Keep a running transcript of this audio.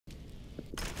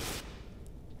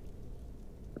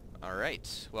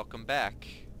Alright, welcome back.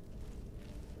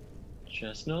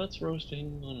 Chestnuts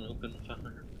roasting on an open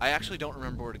fire. I actually don't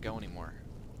remember where to go anymore.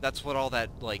 That's what all that,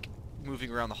 like,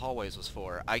 moving around the hallways was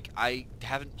for. I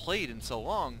haven't played in so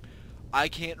long, I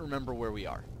can't remember where we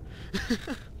are.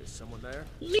 Is someone there?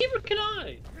 Neither can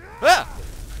I! Ah!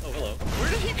 Oh, hello. Where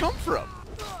did he come from?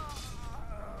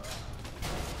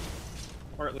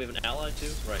 Alright, we have an ally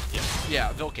too? Right, yeah.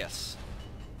 Yeah, Vilcus.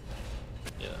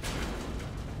 Yeah.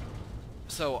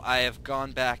 So I have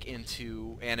gone back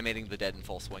into animating the dead in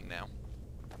full swing now.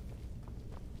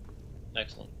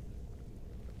 Excellent.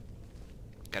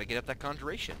 Gotta get up that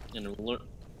conjuration. And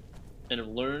have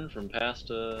learned from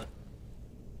past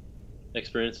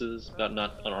experiences about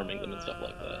not unarming them and stuff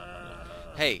like that.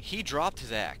 Hey, he dropped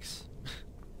his axe.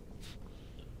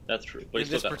 That's true. But In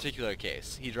this particular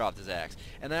case, he dropped his axe.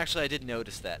 And actually I did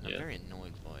notice that, and I'm very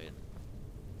annoyed by it.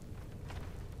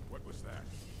 What was that?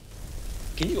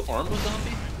 Can you arm a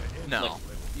zombie? No, Like,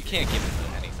 you can't give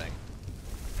him anything.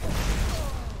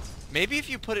 Maybe if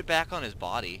you put it back on his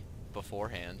body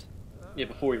beforehand. yeah,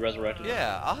 before he resurrected him.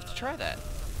 Yeah, I'll have to try that.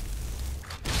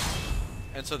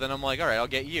 And so then I'm like, alright, I'll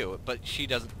get you. But she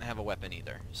doesn't have a weapon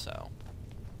either, so...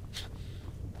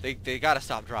 They gotta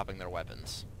stop dropping their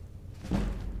weapons.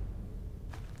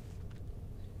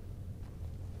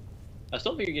 I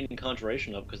still think you're getting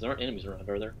conjuration up because there aren't enemies around,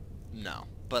 are there? No,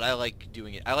 but I like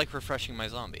doing it. I like refreshing my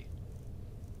zombie.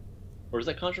 Or is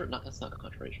that conjure? Not, that's not a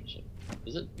conjuration, so.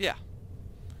 Is it? Yeah.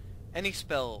 Any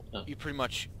spell, Oh. you pretty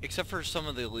much, except for some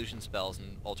of the illusion spells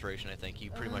and alteration, I think,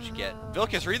 you pretty much get...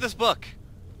 Vilcus, read this book!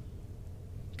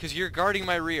 Because you're guarding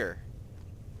my rear.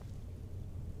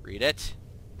 Read it.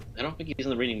 I don't think he's in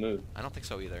the reading mood. I don't think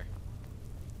so either.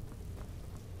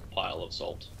 Pile of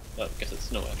salt. Well, I guess it's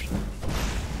snow, actually.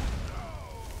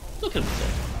 Look at the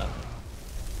salt.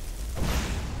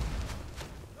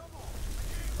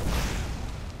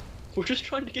 We're just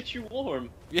trying to get you warm.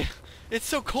 Yeah, it's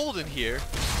so cold in here.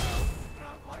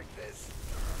 Not like this.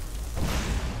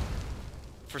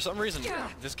 For some reason,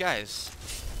 this guy's...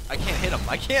 I can't hit him.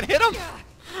 I can't hit him!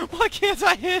 Why can't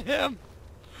I hit him?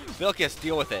 Vilcus,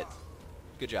 deal with it.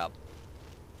 Good job.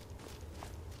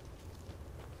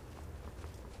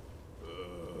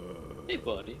 Hey,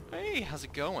 buddy. Hey, how's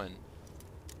it going?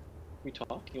 We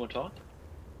talk? You want to talk?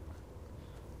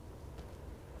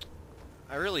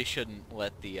 I really shouldn't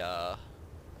let the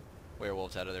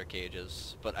werewolves out of their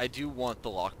cages, but I do want the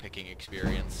lockpicking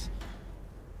experience.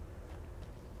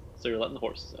 So you're letting the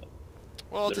horses out.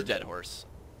 Well, it's a They're dead dead. horse.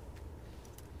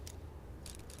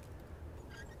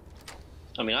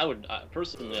 I mean,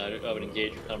 personally, I would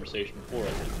engage in conversation before I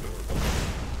think.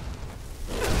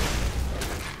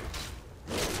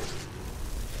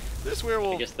 This I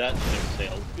werewolf, guess that ship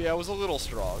sailed. yeah, was a little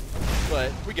strong,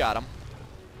 but we got him.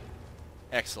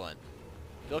 Excellent.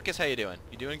 Vilcus, how you doing?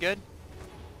 You doing good?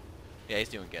 Yeah, he's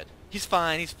doing good. He's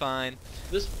fine, he's fine.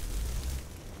 This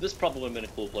probably would have been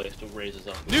a cool place to raise his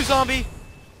up. New zombie!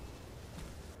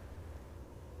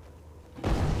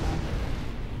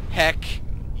 Heck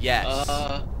yes.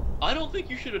 I don't think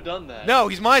you should have done that. No,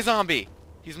 he's my zombie.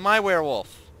 He's my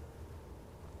werewolf.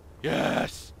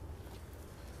 Yes.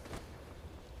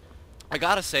 I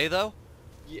gotta say though,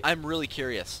 Yeah. I'm really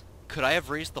curious. Could I have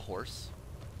raised the horse?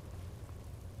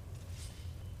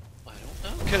 I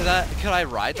don't know. Could I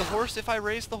ride the horse if I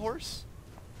raised the horse?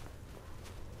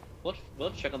 We'll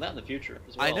have to check on that in the future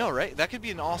as well. I know, right? That could be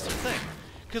an awesome thing.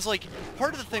 Cause like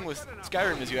part of the thing with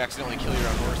Skyrim is you accidentally kill your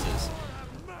own horses.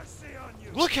 Mercy on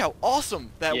you. Look how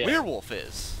awesome that Yeah. werewolf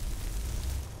is.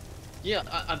 Yeah,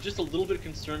 I'm just a little bit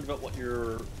concerned about what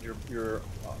your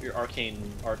arcane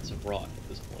arts have brought at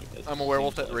this point. It I'm a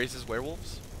werewolf seems that like- raises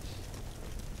werewolves.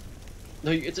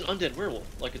 No, it's an undead werewolf.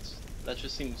 Like that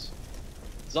just seems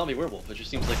zombie werewolf. It just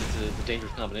seems like it's a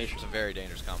dangerous combination. It's a very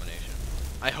dangerous combination.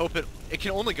 I hope it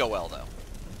can only go well though.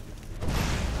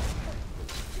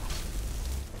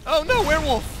 Oh no,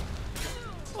 werewolf!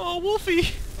 Oh, Wolfie!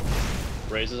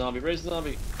 Raise a zombie, raise a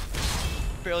zombie.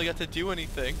 Barely got to do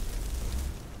anything.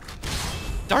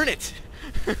 Darn it!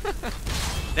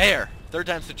 There! Third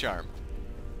time's the charm.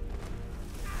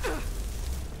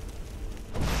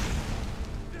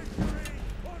 Victory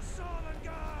or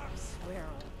Solengard. Swear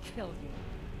I'll kill you.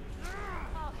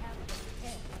 I'll have your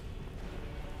head.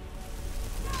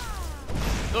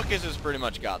 Vilcus has pretty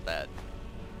much got that.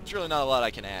 There's really not a lot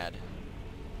I can add.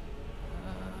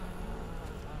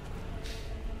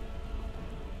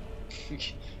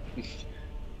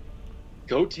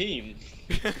 Go team.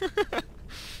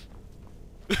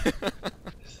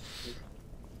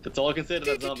 That's all I can say to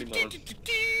that zombie mode.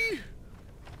 You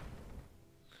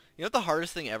know what the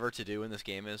hardest thing ever to do in this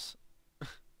game is?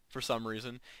 For some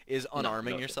reason, is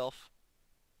unarming no. yourself.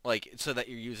 like so that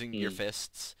you're using your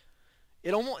fists.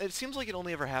 It seems like it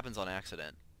only ever happens on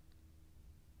accident.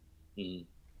 Mm.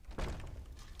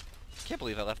 Can't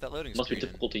believe I left that loading Must be screen.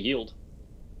 difficult to yield.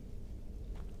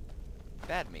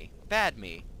 Bad me. Bad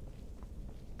me.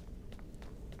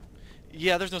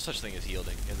 Yeah, there's no such thing as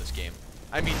yielding in this game.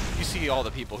 I mean, you see all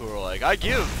the people who are like, I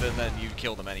give, and then you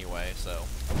kill them anyway, so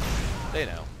they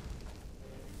know.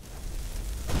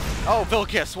 Oh,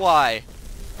 Vilkis, why?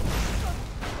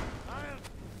 I'll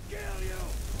kill you.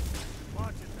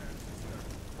 Watch it there,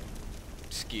 sister.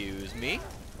 Excuse me?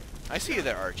 I see you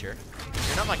there, Archer.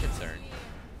 You're not my concern.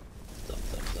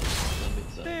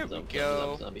 There we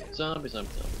go. Zombie.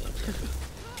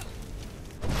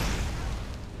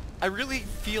 I really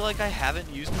feel like I haven't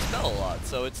used the spell a lot,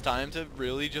 so it's time to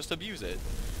really just abuse it.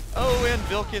 Oh, and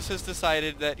Vilkis has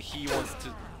decided that he wants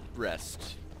to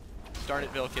rest. Darn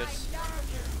it, Vilkis.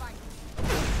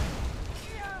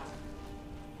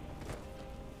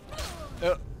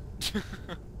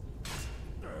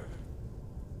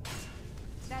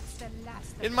 That's the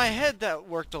last of In my head, that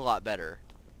worked a lot better.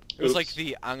 It was like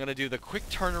I'm gonna do the quick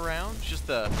turnaround, just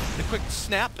the quick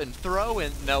snap and throw,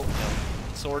 and no,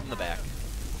 sword in the back.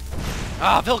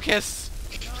 Ah, Vilkis!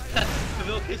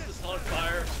 Vilkis is on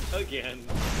fire again.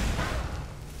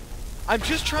 I'm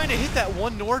just trying to hit that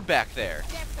one Nord back there,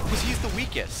 because he's the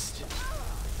weakest.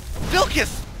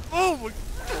 Vilkis! Oh my...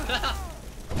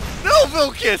 No,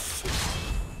 Vilkis!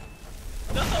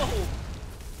 No!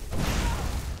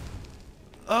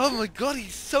 Oh my god, he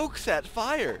soaks that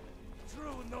fire.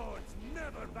 True Nords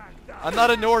never back down. I'm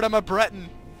not a Nord, I'm a Breton.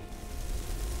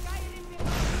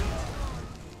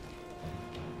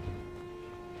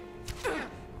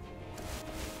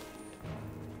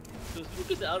 So is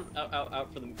Vilkis out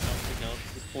for the count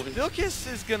at this point?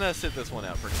 Vilkis is gonna sit this one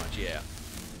out pretty much, yeah.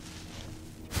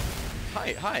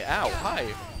 Hi, ow, hi. You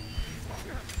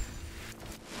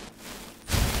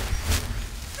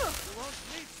won't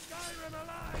leave Skyrim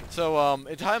alive. So,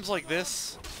 in times like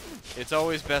this, it's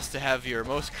always best to have your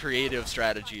most creative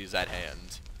strategies at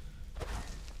hand.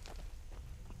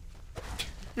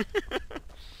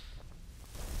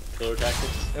 Pillar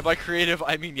tactics. And by creative,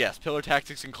 I mean, yes, pillar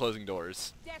tactics and closing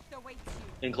doors. death awaits you.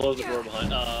 And close the door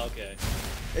behind. Okay.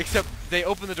 Except, they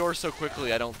open the door so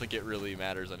quickly, I don't think it really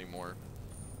matters anymore.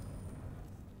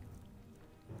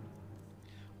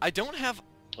 I don't have...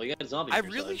 Well, you got a zombie. I on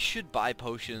your really side. should buy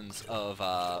potions of,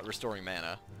 restoring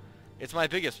mana. It's my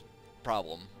biggest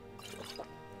problem.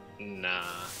 Nah.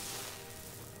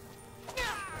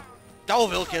 Oh,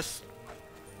 Vilkis!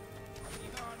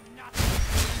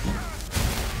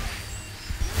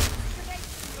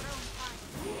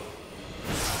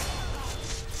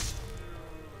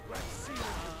 Let's see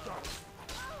what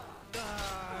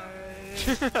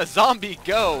you've got. Die. Zombie,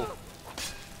 go!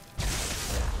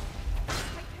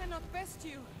 I cannot best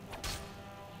you.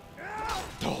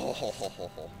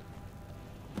 Oh,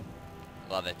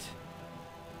 love it.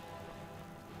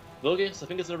 Vilkis, I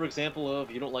think it's another example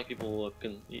of you don't like people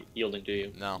yielding, do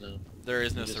you? No, there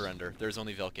is no You just- surrender. There's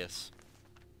only Vilkis.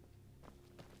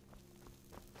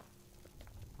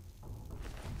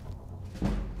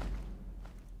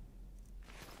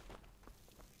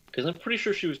 Because I'm pretty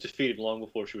sure she was defeated long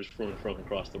before she was thrown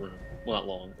across the room. Well, not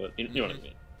long, but you know what I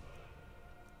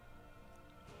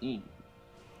mean.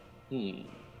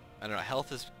 I don't know,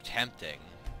 health is tempting.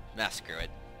 Nah, screw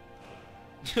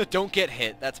it. Don't get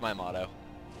hit, that's my motto.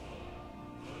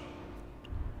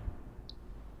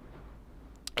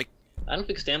 I don't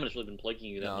think stamina's really been plaguing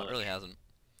you that No, much. it really hasn't.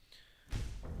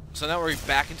 So now we're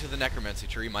back into the Necromancy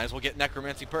tree. Might as well get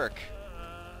Necromancy perk,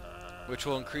 which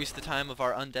will increase the time of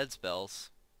our undead spells.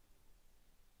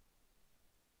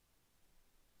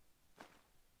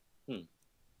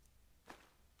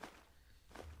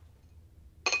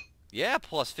 Yeah,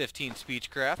 plus 15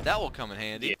 speechcraft. That will come in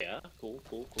handy. Yeah, cool.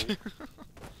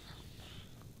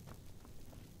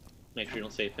 Make sure you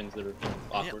don't say things that are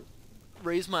awkward.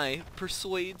 Raise my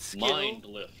persuade skill. Mind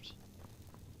lift.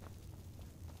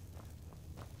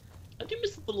 I do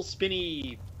miss the little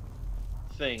spinny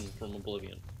thing from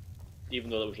Oblivion, even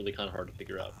though that was really kind of hard to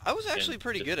figure out. I was actually And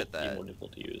pretty good at difficult- that. More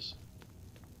difficult to use.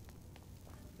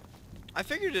 I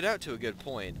figured it out to a good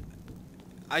point.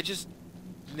 I just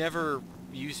never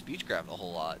used speechcraft a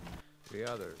whole lot. The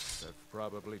others have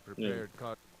probably prepared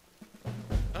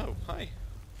Oh, hi.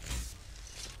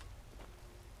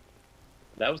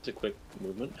 That was a quick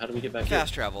movement. How do we get back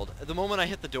Fast traveled. The moment I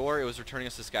hit the door, it was returning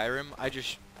us to Skyrim. I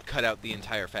just cut out the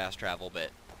entire fast travel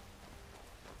bit.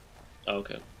 here? Oh,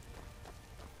 okay.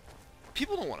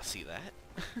 People don't want to see that.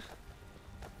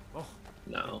 Oh,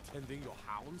 No. tending your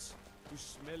hounds? You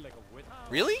smell like a wet.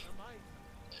 Really?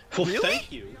 Well, Really?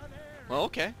 thank you. Well,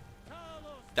 okay.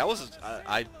 That was...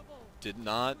 I did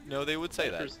not know they would say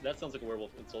that. That sounds like a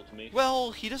werewolf insult to me.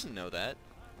 Well, he doesn't know that.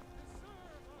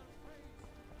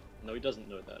 No, he doesn't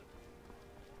know that.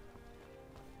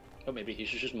 Oh, maybe he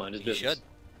should just mind his He business. should.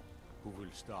 Who will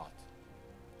start?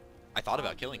 I thought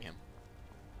about killing him.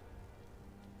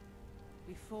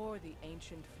 Before the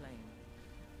ancient flame.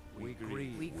 We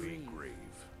grieve. We grieve.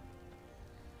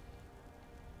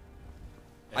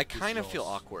 I kind of feel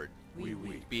awkward We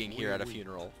being here at a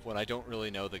funeral when I don't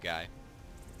really know the guy.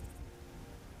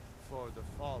 For the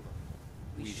fallen,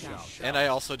 We shall. And I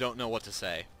also don't know what to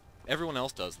say. Everyone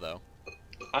else does, though.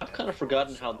 I've kind of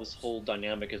forgotten how this whole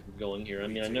dynamic has been going here. I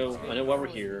mean, I know why we're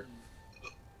here.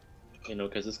 You know,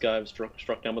 because this guy was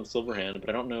struck down with a silver hand, but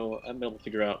I don't know. I haven't been able to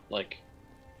figure out like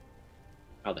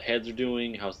how the heads are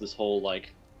doing. How's this whole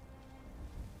like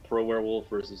pro-werewolf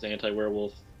versus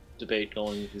anti-werewolf debate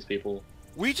going with these people?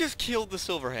 We just killed the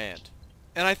Silver Hand.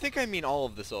 And I think I mean all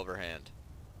of the Silver Hand.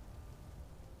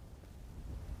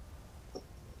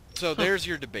 So there's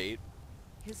your debate.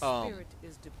 His spirit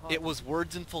is departed. It was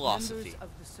words and philosophy. Members of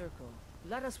the circle,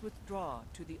 let us withdraw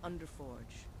to the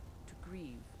Underforge to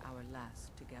grieve our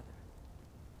last together.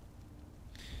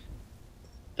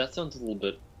 That sounds a little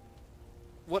bit.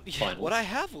 What I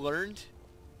have learned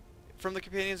from the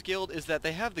Companions Guild is that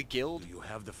they have the guild, do you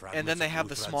have the and then they have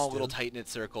the fragments of small Uthred little still? tight-knit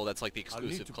circle that's like the I'll need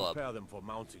exclusive to club. prepare them for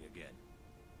mounting again.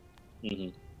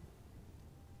 Mm-hmm.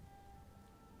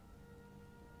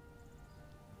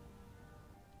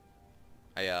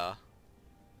 I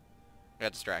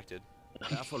got distracted.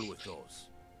 Careful with those.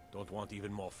 Don't want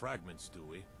even more fragments, do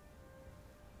we?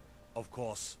 Of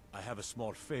course, I have a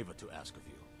small favor to ask of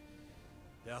you.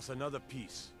 There's another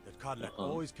piece that Kodlak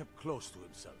always kept close to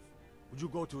himself. Would you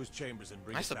go to his chambers and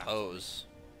bring I it back to me? suppose.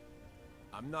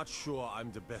 I'm not sure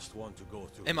I'm the best one to go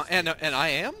through. Am I? his And chambers. I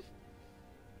am?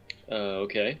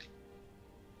 Okay.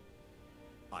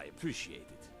 I appreciate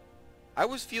it. I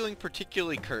was feeling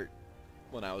particularly curt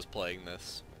when I was playing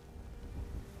this.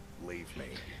 Leave me.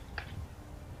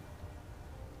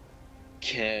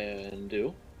 Can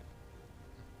do.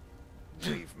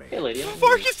 Leave me. Hey, lady.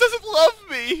 Marcus doesn't love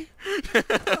me!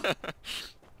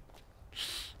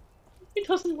 He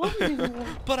doesn't love me.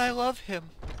 But I love him.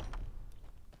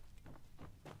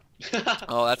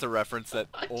 Oh, that's a reference that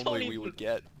I don't only we even- would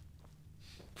get.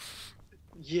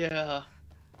 Yeah.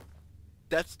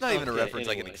 That's not even a Okay, reference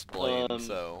I can anyway, explain,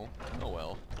 so... Oh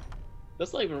well.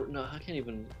 That's not even. No, I can't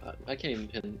even. I can't even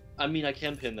pin. I mean, I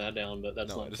can pin that down, but that's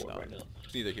No, not it is important not. right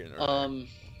It's neither here nor now. there.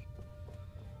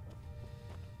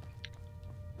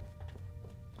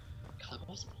 God, what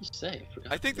was I supposed to say?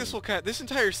 I think this will this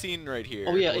entire scene right here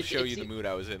Oh, yeah, will it- show it you the seem- mood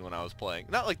I was in when I was playing.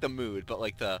 Not like the mood, but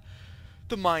like the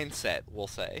mindset, we'll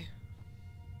say.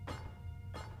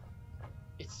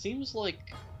 It seems like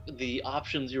the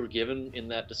options you were given in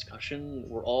that discussion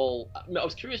were all. I mean,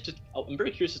 I'm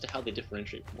very curious as to how they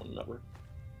differentiate from one another.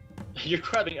 You're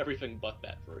grabbing everything but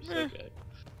that first. Eh. Okay.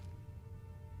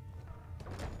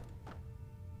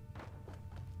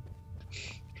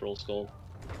 Troll skull.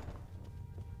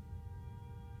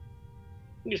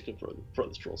 I'm just gonna throw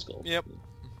this troll skull. Yep.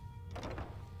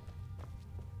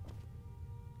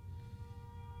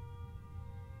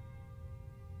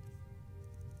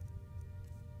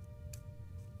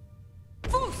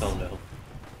 Oh no.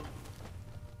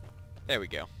 There we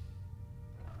go.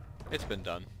 It's been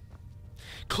done.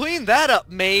 Clean that up,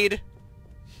 maid!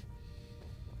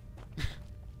 I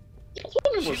was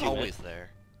wondering what She's you meant. always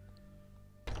there.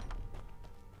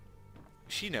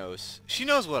 She knows. She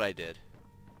knows what I did.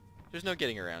 There's no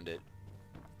getting around it.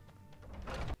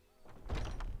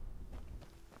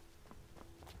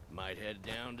 Might head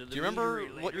down to the Do you remember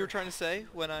meadery what you were later. trying to say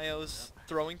when I was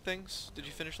throwing things? Did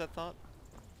you finish that thought?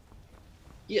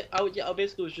 Yeah, I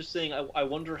basically was just saying I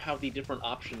wonder how the different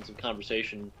options of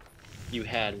conversation you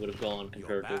had would have gone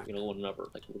compared to back. one another.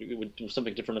 Like, would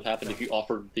something different have happened if you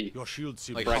offered the? Your shield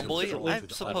seems Like Right. humbly? Differently I to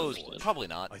the suppose other one. probably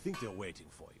not. I think they're waiting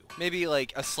for you. Maybe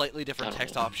like a slightly different I don't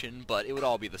text know. option, but it would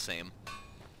all be the same.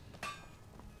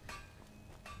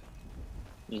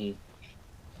 Mhm.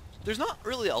 There's not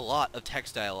really a lot of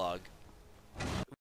text dialogue